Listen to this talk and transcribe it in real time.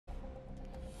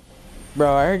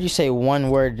Bro, I heard you say one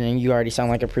word and you already sound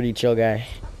like a pretty chill guy.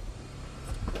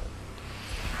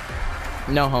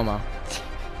 No homo.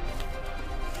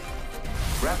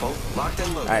 Grapple, locked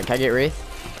and loaded. Alright, can I get Wraith?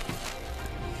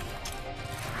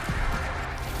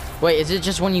 Wait, is it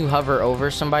just when you hover over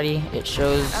somebody, it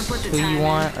shows who you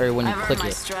want, or when you click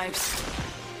it? Stripes.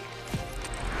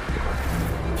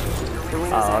 The wing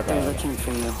is out there looking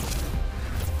for you.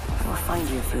 We'll find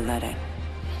you if you let it.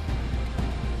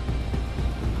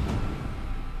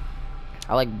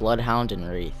 I like Bloodhound and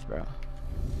Wraith, bro.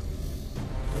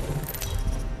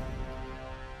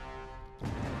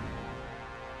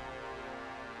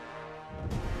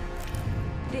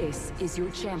 This is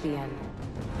your champion.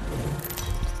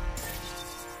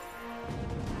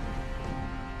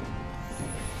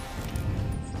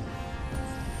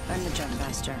 I'm the jump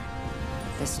master.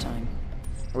 This time.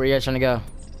 Where are you guys trying to go?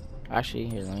 Actually,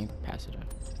 here, let me pass it up.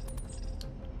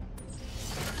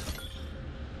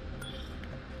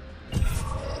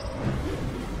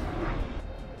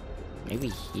 Maybe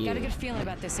here. Got a good feeling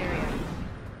about this area.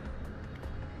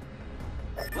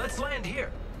 Let's land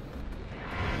here.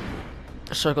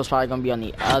 The circle's probably gonna be on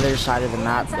the other side of the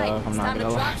map, though. If I'm not gonna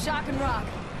lie. Drop, shock, and rock.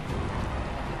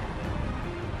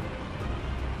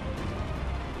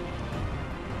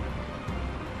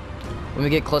 When we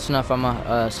get close enough, I'm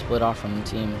gonna split off from the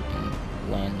team and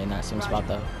land in that same spot,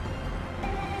 though.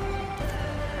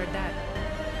 Heard that.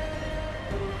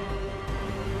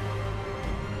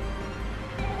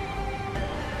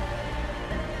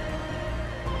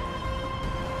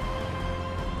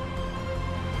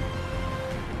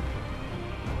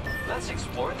 Let's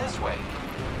explore this way.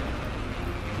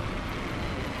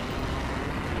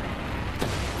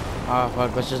 Oh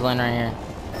fuck, let's just land right here.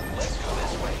 Let's go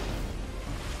this way.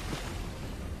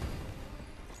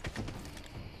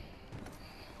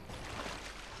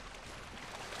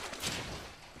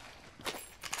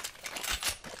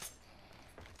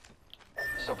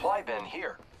 Supply bin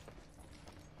here.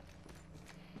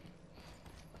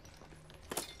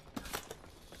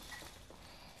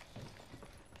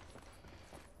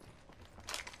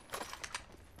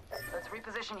 Let's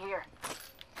reposition here.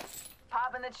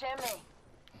 Pop in the chimney.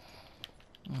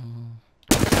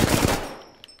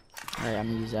 Alright, I'm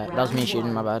gonna use that. That was me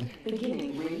shooting, my bad.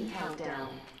 Beginning ring countdown.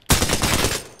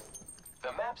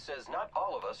 The map says not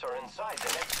all of us are inside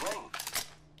the next ring.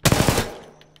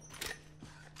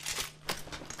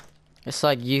 It's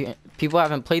like people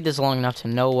haven't played this long enough to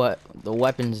know what the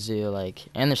weapons do, like,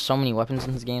 and there's so many weapons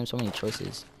in this game, so many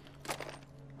choices.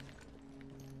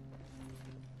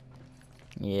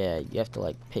 Yeah, you have to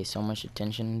like pay so much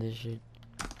attention to this shit.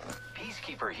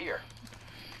 Peacekeeper here.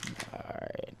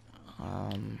 Alright.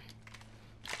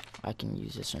 I can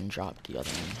use this and drop the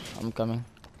other one. I'm coming.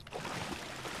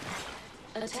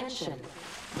 Attention.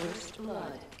 First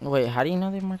blood. Wait, how do you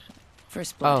know they marked?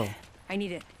 First blood. Oh. I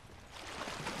need it.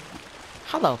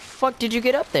 How the fuck did you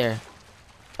get up there?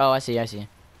 Oh, I see, I see.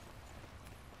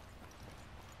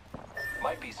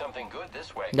 Might be something good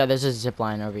this way. Yeah, there's a zip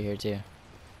line over here too.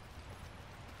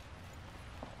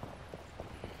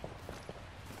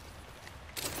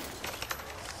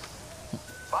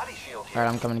 Body shield here.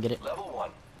 Alright, I'm coming to get it. Level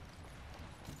 1.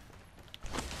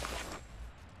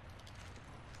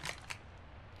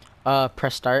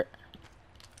 Press start.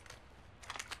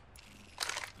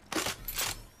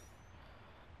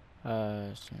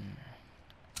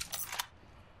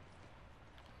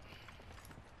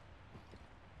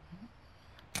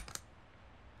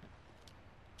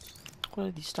 What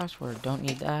are these stocks for? Don't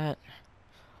need that.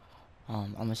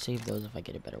 I'm gonna save those if I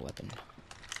get a better weapon.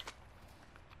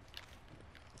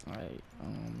 Alright,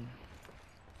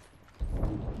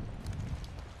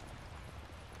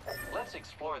 Let's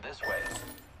explore this way.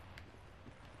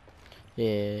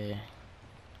 yeah.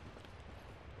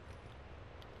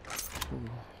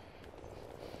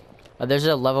 There's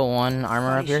a level 1 armor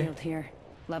up Body here. shield here.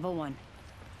 Level 1.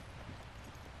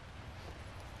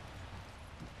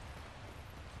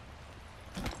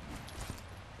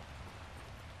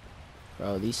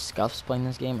 Bro, these scuffs playing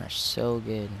this game are so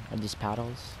good. Or these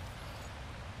paddles.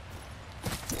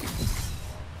 Giving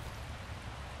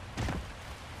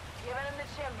him the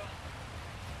chimney.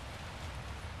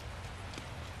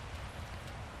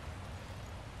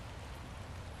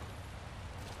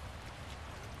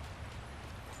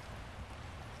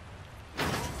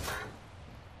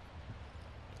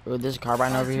 Ooh, there's a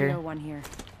carbine over here. One here.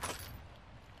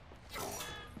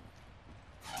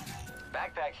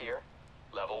 Backpack here.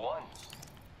 Level 1.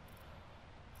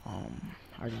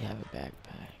 I already have a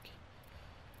backpack.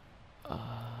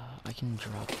 I can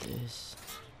drop this.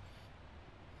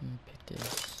 Let me pick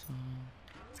this.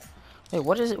 Wait,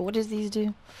 what is it? What does these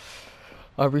do?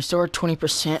 Restore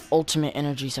 20% ultimate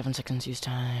energy, 7 seconds use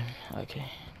time. Okay.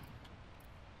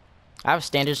 I have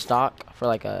standard stock for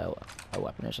like a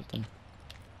weapon or something.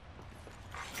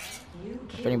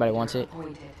 If anybody wants it.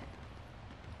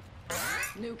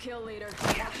 New kill leader.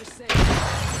 Watch your six.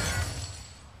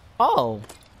 Oh.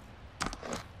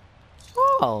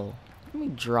 Oh. Let me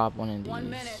drop one of these. 1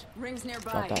 minute. Rings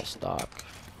nearby. Drop that stock.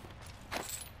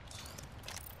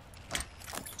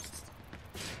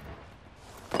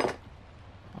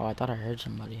 Oh, I thought I heard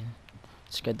somebody. It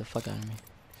scared the fuck out of me.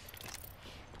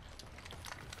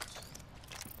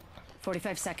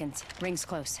 45 seconds. Rings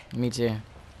close. Me too.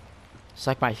 It's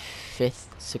like my 5th,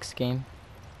 6th game.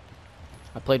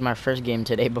 I played my first game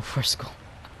today before school.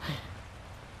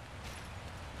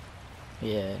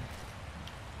 Yeah.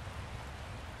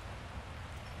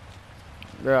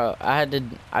 Bro, I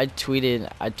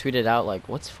tweeted out like,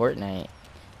 what's Fortnite?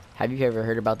 Have you ever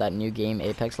heard about that new game,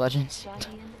 Apex Legends?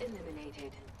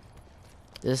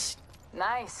 This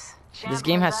Nice. This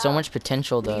game has so much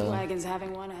potential though. Wagon's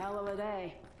having one hell of a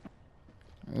day.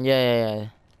 Yeah.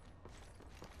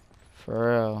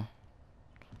 For real.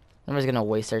 Nobody's gonna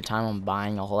waste their time on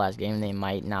buying a whole ass game they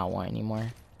might not want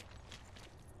anymore.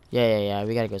 Yeah.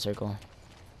 We gotta go circle.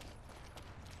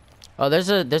 Oh, there's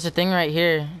a thing right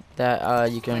here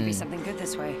that you can. Might be something good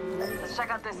this way. Let's check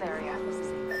out this area.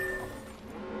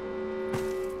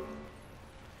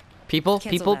 People.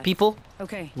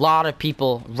 Okay. Lot of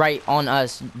people right on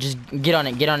us. Just get on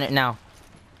it now.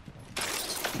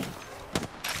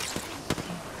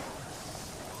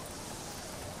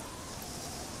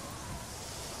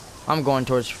 I'm going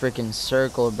towards freaking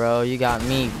circle, bro. You got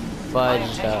me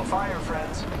fudged up. Fire,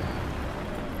 friends.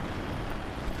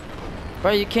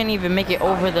 Bro, you can't even make it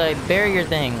over the barrier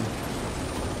thing.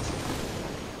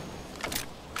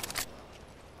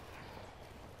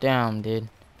 Damn, dude.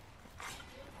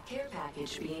 Care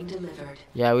package being delivered.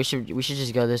 Yeah, we should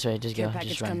just go this way. Just Care go. package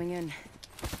Just run. coming in.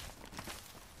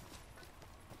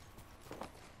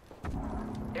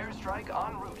 Airstrike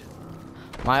en route.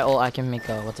 My ult, I can make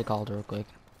a what's it called real quick.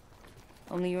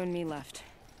 Only you and me left.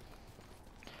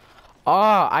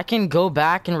 Oh, I can go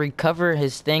back and recover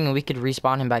his thing and we could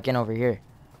respawn him back in over here.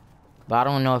 But I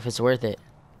don't know if it's worth it.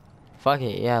 Fuck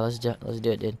it. Yeah, let's do it,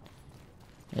 dude.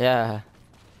 Yeah.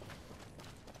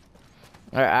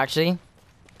 Alright, actually,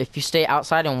 if you stay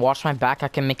outside and watch my back, I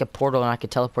can make a portal and I can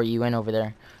teleport you in over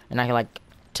there. And I can like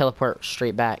teleport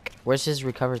straight back. Where's his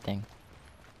recover thing?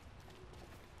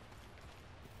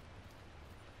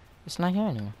 It's not here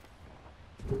anymore.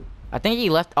 I think he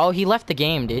left. Oh, he left the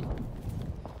game, dude.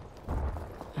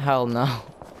 Hell no.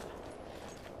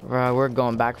 Bro, we're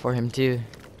going back for him too.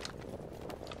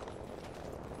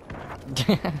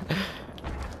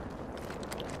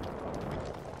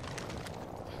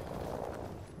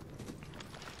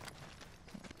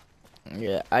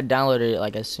 Yeah, I downloaded it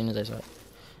like as soon as I saw it.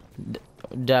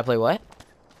 Did I play what?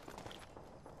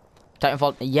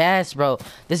 Titanfall? Yes, bro.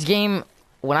 This game,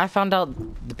 when I found out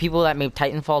the people that made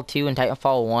Titanfall 2 and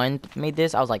Titanfall 1 made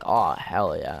this, I was like, oh,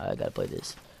 hell yeah, I gotta play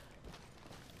this.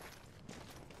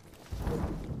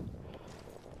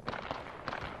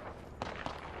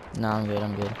 No, I'm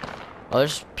good. Oh,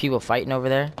 there's people fighting over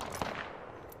there.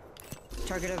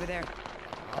 Target over there.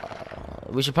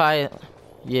 We should probably,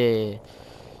 yeah.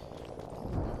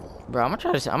 Bro, I'm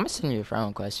gonna send you a friend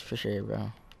request for sure,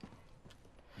 bro.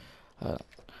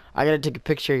 I gotta take a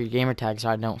picture of your gamer tag so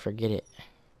I don't forget it.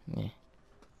 Yeah.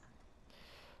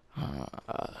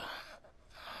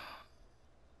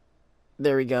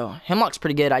 There we go. Hemlock's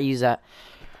pretty good. I use that.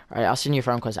 Alright, I'll send you a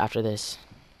friend request after this.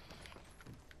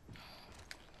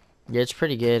 Yeah, it's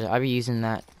pretty good. I be using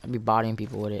that. I be bodying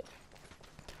people with it.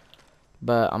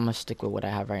 But I'm gonna stick with what I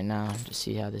have right now. Just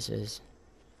see how this is.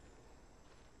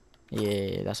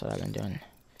 Yeah, that's what I've been doing.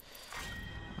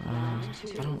 I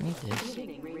don't need this.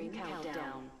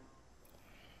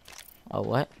 Oh,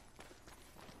 what?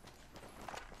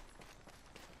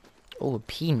 Oh,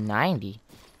 P90.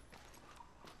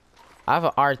 I have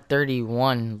a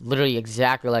R31, literally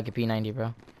exactly like a P90,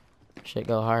 bro. Shit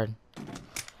go hard.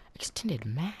 Extended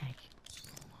mag.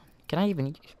 Can I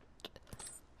even?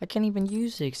 I can't even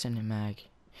use the extended mag.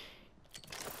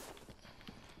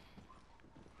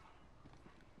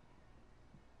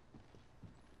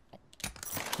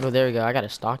 Oh, there we go. I got a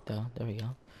stock though. There we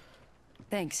go.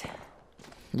 Thanks.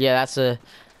 Yeah, that's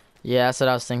what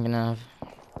I was thinking of.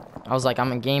 I was like,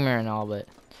 I'm a gamer and all, but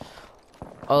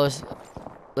oh,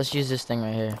 let's use this thing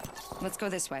right here. Let's go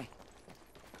this way.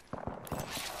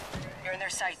 You're in their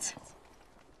sights.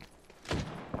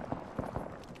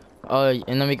 Oh,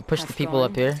 and then we can push the people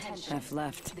up here. Half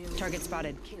left. Target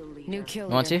spotted. New kill.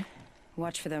 Want to?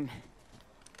 Watch for them.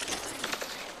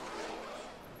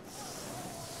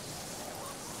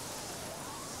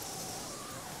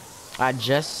 I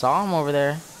just saw him over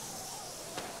there.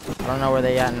 I don't know where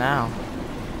they at now.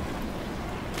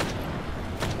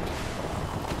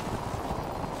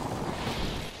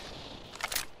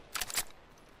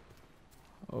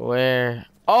 Where?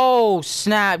 Oh,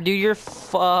 snap, dude, you're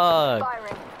fucked.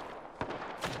 Firing.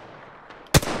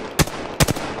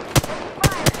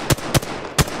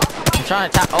 I'm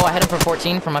trying to tap. Oh, I hit him for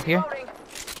 14 from up here. Loading.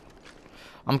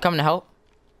 I'm coming to help.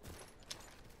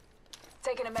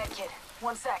 Taking a med kit.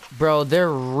 1 sec. Bro,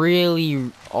 they're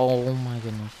really... Oh, my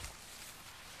goodness.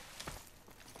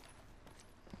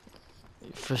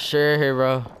 For sure,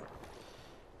 bro.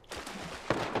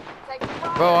 Taking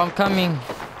fire. Bro, I'm coming.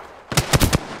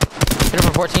 Hit him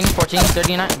for 14,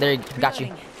 39. There, got you.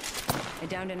 Reloading. I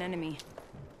downed an enemy.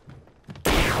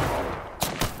 You're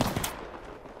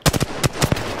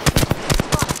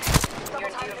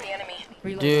in view of the enemy.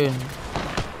 Dude.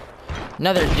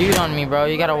 Another dude on me, bro.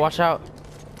 You gotta watch out.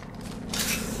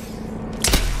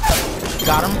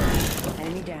 Got him.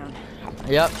 Enemy down.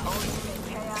 Yep.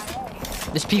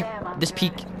 This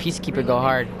peacekeeper go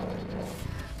hard.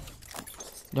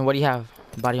 Then what do you have?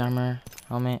 Body armor,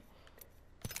 helmet.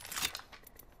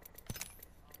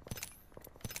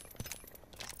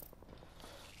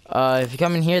 If you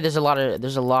come in here, there's a lot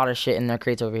of shit in their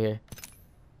crates over here.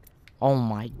 Oh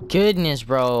my goodness,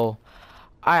 bro.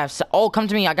 I have oh, come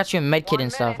to me. I got you a med kit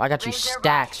and stuff. I got you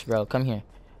stacks, bro. Come here.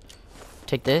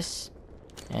 Take this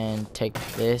and take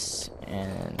this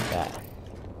and that.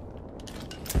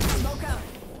 Smoke out.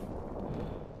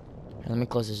 Here, let me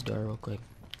close this door real quick.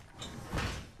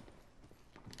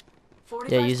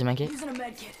 45. Yeah, use the med kit. Using a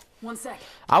med kit. 1 sec.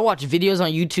 I watch videos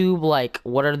on YouTube like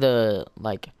what are the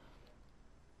like.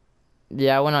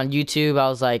 Yeah, I went on YouTube. I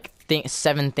was like,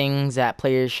 7 things that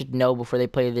players should know before they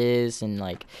play this, and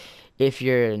like, if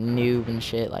you're a noob and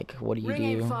shit, like, what do you Ring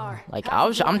ain't do? far. Like,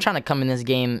 How's it I'm going? trying to come in this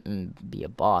game and be a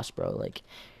boss, bro. Like,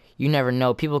 you never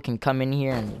know. People can come in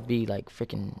here and be like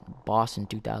freaking boss in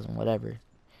 2000, whatever.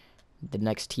 The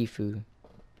next Tfue.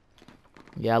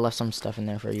 Yeah, I left some stuff in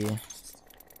there for you.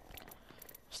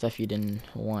 Stuff you didn't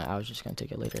want. I was just gonna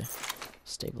take it later.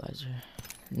 Stabilizer.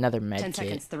 Another med 10 kit.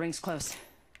 seconds. The ring's close.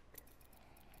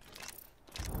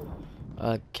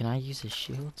 Can I use his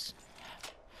shields?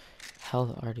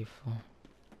 Health already full.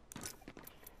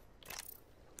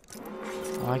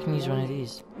 Oh, I can use one of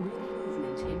these.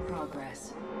 Movement in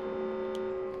progress.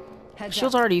 Heads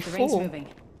Shield's up. already The ring's full. moving.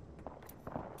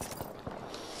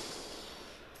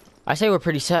 I say we're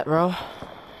pretty set, bro.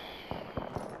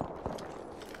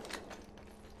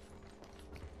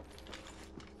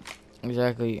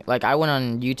 Exactly. Like, I went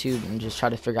on YouTube and just tried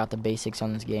to figure out the basics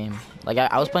on this game. Like,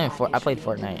 I was playing I played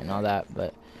Fortnite and all that,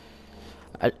 but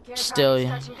I still,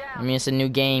 I mean, it's a new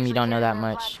game. You don't know that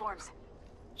much.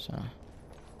 So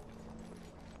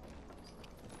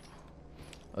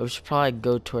we should probably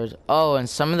go towards. Oh, and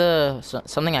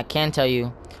something I can tell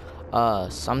you.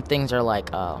 Some things are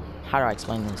like, how do I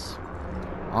explain this?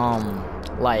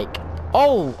 Like,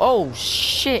 oh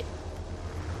shit.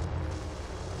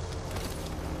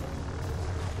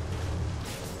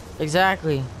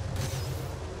 Exactly.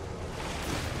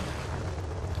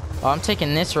 Oh, I'm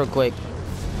taking this real quick.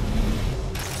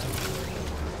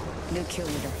 New kill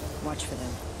leader. Watch for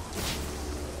them.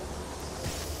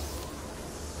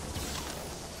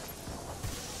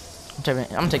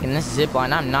 I'm taking this zip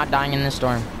line. I'm not dying in this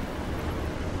storm.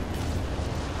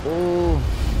 Ooh.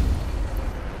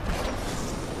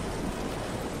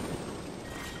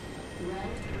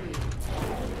 Round 3.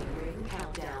 Ring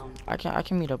countdown. I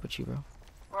can meet up with you, bro.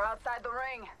 We're outside the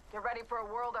ring. Get ready for a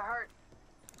world of hurt.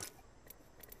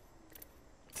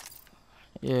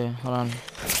 Yeah, hold on.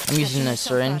 I'm using a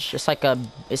syringe. It's like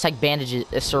bandages.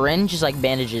 A syringe is like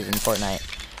bandages in Fortnite.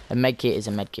 A med kit is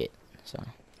a med kit. So.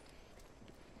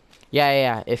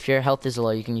 Yeah. If your health is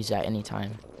low, you can use that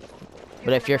anytime.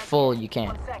 But if you're full, you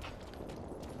can't. 1 sec.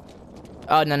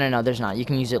 Oh, no, there's not. You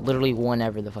can use it literally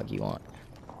whenever the fuck you want.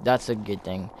 That's a good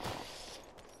thing.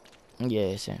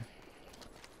 Yeah, same.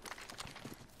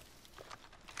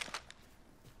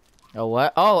 Oh,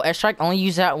 what? Oh, airstrike, only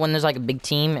use that when there's like a big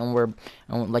team and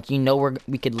like, you know,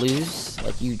 we could lose.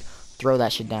 Like, you throw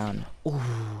that shit down. Ooh.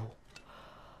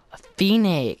 A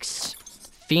Phoenix.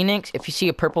 Phoenix, if you see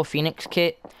a purple Phoenix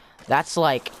kit, that's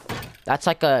like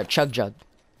a chug jug.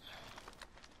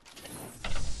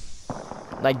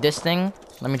 Like this thing,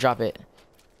 let me drop it.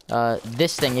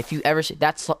 This thing, if you ever see,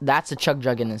 that's a chug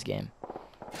jug in this game.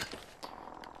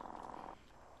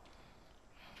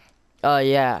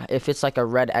 Yeah, if it's like a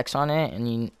red X on it and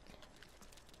you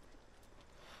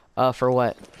for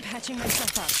what? Patching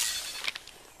myself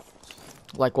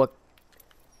up. Like what?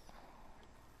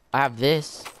 I have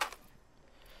this.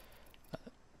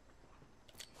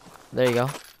 There you go.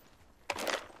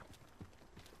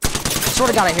 Swear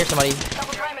to God, I hear somebody.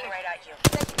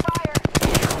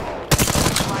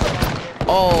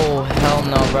 Oh, hell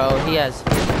no, bro. He has...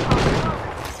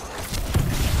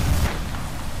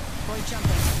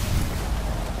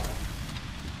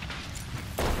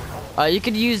 you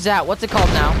could use that, what's it called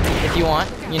now, if you want,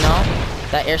 you know?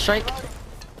 That airstrike.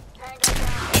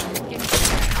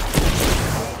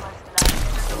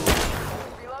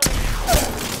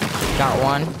 Got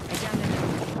one.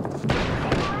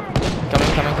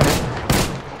 Coming.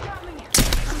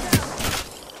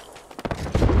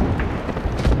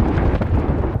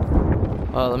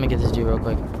 Oh, let me get this dude real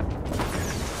quick.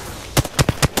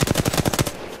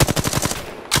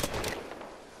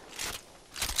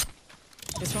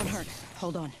 This won't hurt.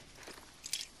 Hold on.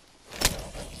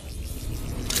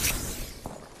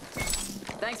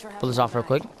 Thanks for Pull this off real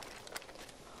quick.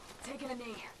 Taking a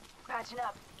knee. Patching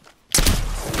up.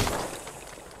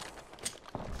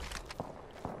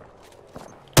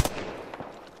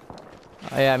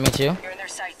 Oh yeah, me too. You're in their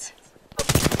sights.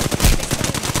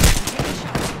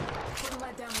 Putting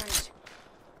light down range.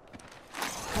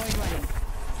 Point running.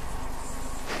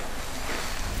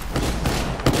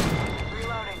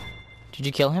 Reloading. Did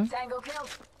you kill him? Tango killed.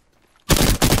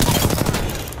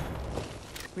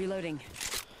 Reloading.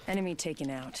 Enemy taken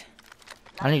out.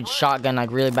 I need shotgun like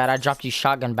really bad. I dropped you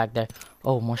shotgun back there.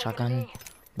 Oh, more shotgun.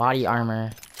 Body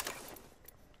armor.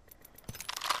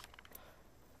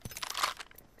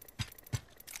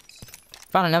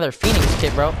 Found another Phoenix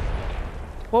kit, bro.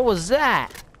 What was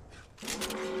that?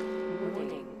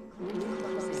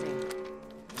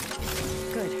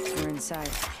 Good. We're inside.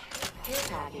 Care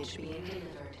package being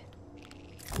delivered.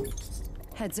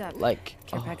 Heads up. Like,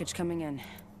 Care package coming in.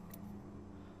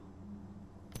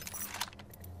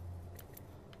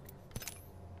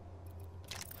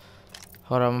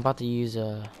 hold on, I'm about to use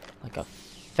a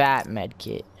fat med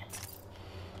kit.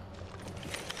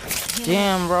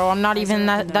 Damn, bro, I'm not even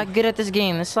that good at this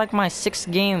game. This is like my 6th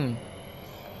game.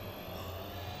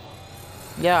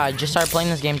 Yeah, I just started playing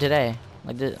this game today.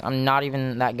 Like, I'm not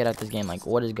even that good at this game. Like,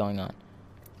 what is going on?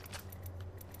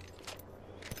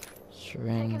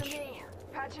 Syringe. Taking a knee.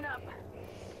 Patching up.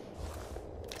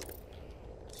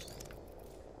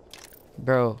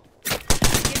 Bro.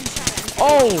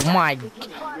 Oh my.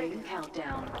 Ring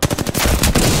countdown.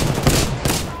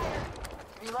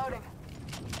 Reloading.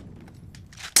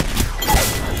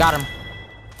 Got him.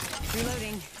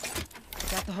 Reloading.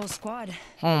 Got the whole squad.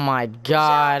 Oh my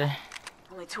God.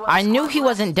 Only 2 I knew squads he left.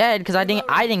 wasn't dead because I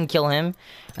didn't kill him.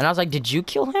 And I was like, did you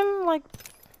kill him? Like,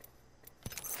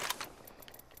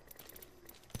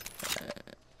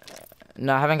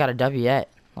 no, I haven't got a W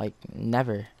yet. Like,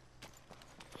 never.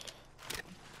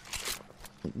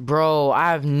 Bro,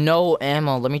 I have no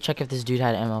ammo. Let me check if this dude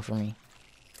had ammo for me.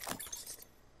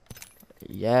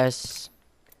 Yes.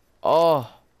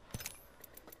 Oh.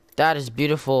 That is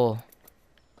beautiful.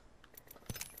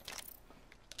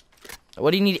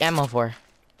 What do you need ammo for?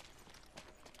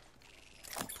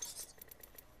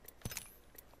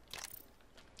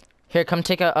 Here, come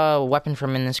take a weapon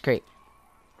from in this crate.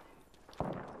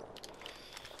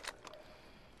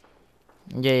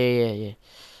 Yeah.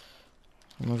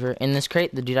 Over in this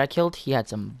crate, the dude I killed, he had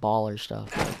some baller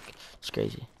stuff. Like, it's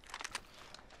crazy.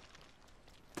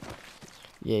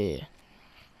 Yeah.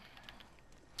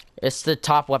 It's the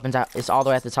top weapons out. It's all the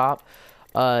way at the top.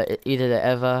 Either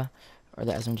the Eva or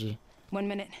the SMG. 1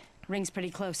 minute. Ring's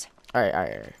pretty close. All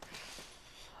right.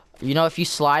 You know, if you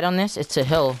slide on this, it's a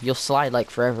hill. You'll slide like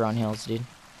forever on hills, dude.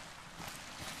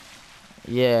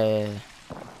 Yeah.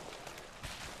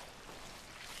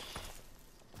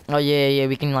 Oh yeah.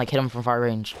 We can like hit him from far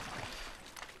range.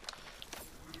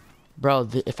 Bro,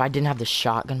 if I didn't have the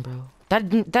shotgun, bro.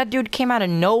 That dude came out of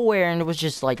nowhere and it was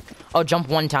just like, oh, jump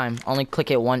one time. Only click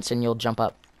it once and you'll jump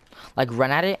up. Like,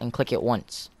 run at it and click it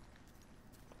once.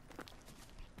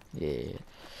 Yeah.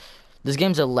 This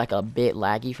game's like a bit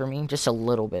laggy for me. Just a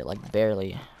little bit, like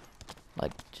barely.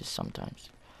 Like, just sometimes.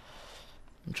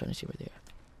 I'm trying to see where they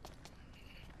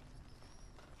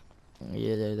are.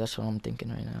 Yeah, that's what I'm thinking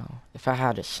right now. If I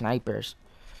had a snipers.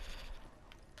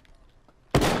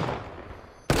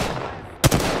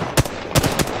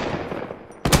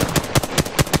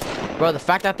 Bro, the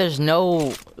fact that there's no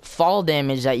fall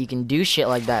damage that you can do shit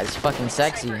like that is fucking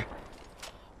sexy.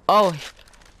 Oh.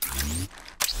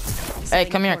 Hey,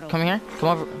 come here. Come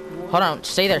over. Hold on.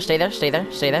 Stay there.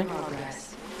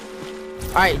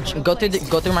 Alright, go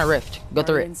through my rift. Go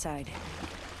through it. Inside.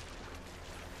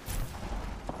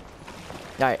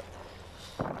 Alright.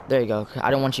 There you go. I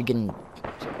don't want you getting,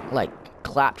 like,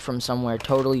 clapped from somewhere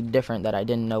totally different that I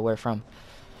didn't know where from.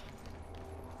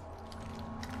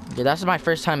 Yeah, that's my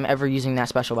first time ever using that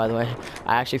special, by the way.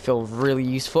 I actually feel really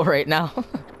useful right now.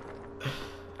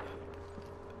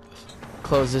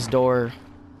 Close this door.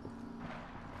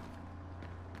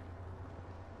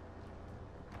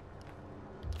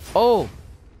 Oh!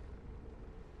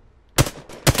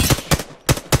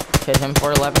 Hit him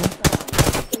for 11.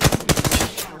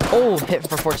 Oh, hit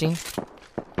for 14.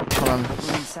 Hold on.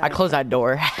 I closed that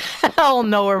door. Hell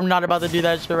no, we're not about to do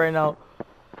that shit right now.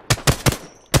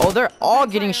 Oh, they're all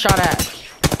getting shot at.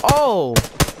 Oh!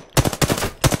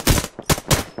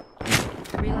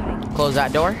 Close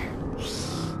that door.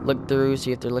 Look through,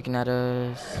 see if they're looking at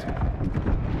us.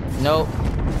 Nope.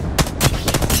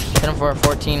 Hit him for a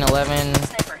 14, 11.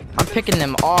 I'm picking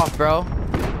them off, bro.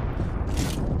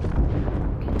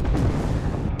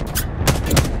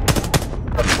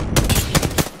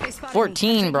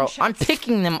 $14, bro. I'm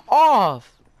picking them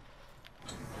off.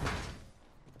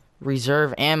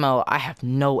 Reserve ammo. I have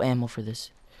no ammo for this.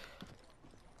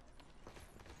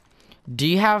 Do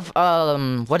you have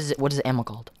what is it? What is the ammo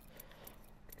called?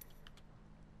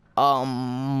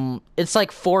 It's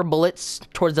like 4 bullets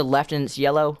towards the left and it's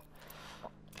yellow.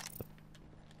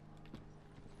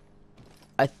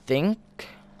 I think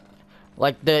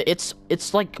like it's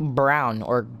like brown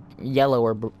or yellow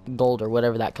or gold or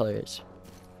whatever that color is.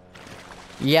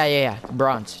 Yeah.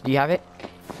 Bronze. Do you have it?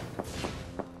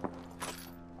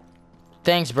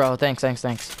 Thanks, bro. Thanks.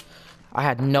 I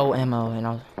had no ammo and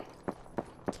I was...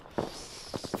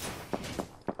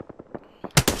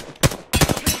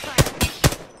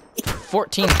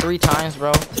 14 3 times,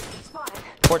 bro.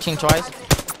 14 twice.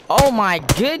 Oh my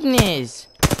goodness.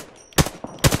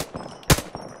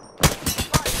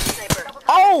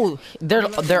 Oh,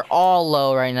 they're all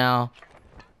low right now.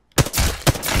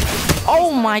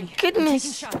 Oh my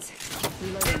goodness.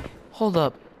 Hold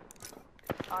up.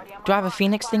 Do I have a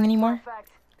Phoenix thing anymore?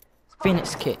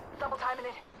 Phoenix kit.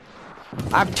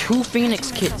 I have 2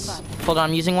 Phoenix kits. Hold on,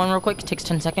 I'm using one real quick. It takes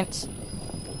 10 seconds.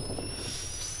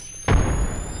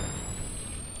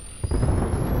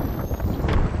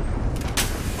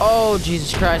 Oh,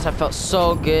 Jesus Christ, I felt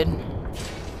so good.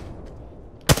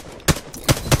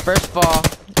 First of all,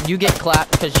 you get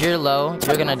clapped because you're low.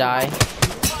 You're gonna die.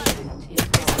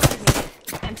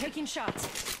 I'm taking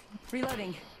shots.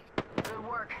 Reloading. Good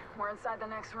work. We're inside the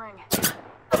next ring.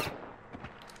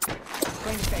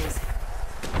 Going to phase.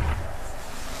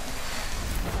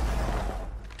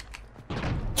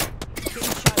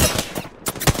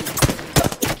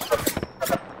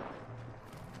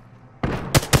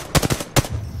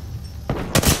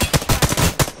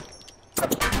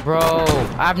 Bro,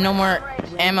 I have no more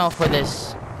ammo for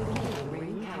this.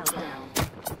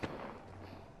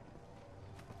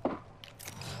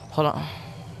 Hold on.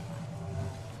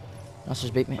 That's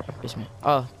just basement.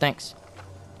 Oh, thanks.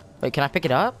 Wait, can I pick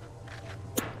it up?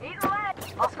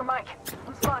 Oscar Mike,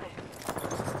 I'm spotted.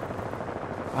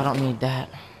 I don't need that.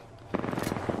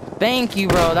 Thank you,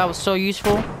 bro. That was so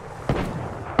useful.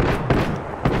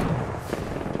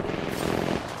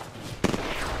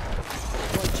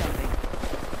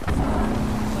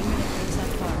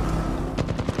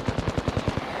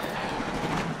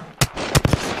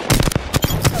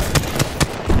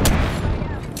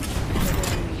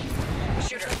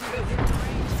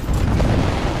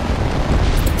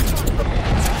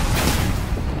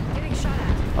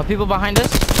 Are people behind us?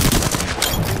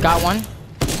 Got one.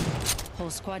 Whole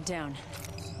squad down.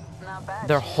 Not bad.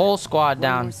 Their whole squad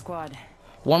down. One more squad.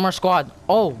 One more squad.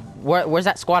 Oh, where's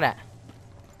that squad at?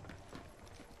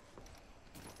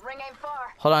 Ring ain't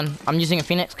far. Hold on. I'm using a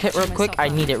Phoenix kit real quick. I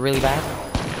need it really bad.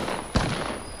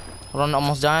 Hold on,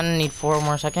 almost done. Need 4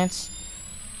 more seconds.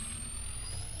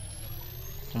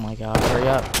 Oh my god, hurry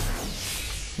up.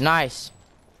 Nice.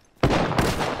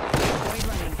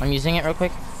 I'm using it real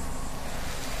quick.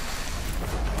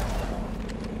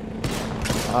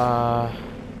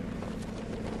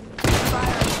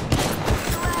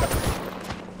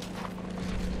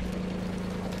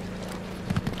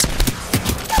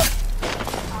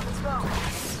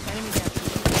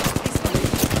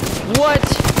 What?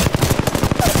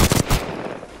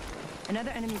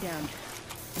 Another enemy down.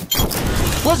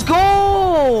 Let's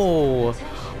go!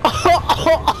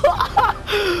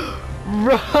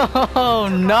 Bro,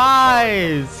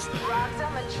 nice!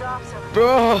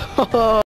 Bro.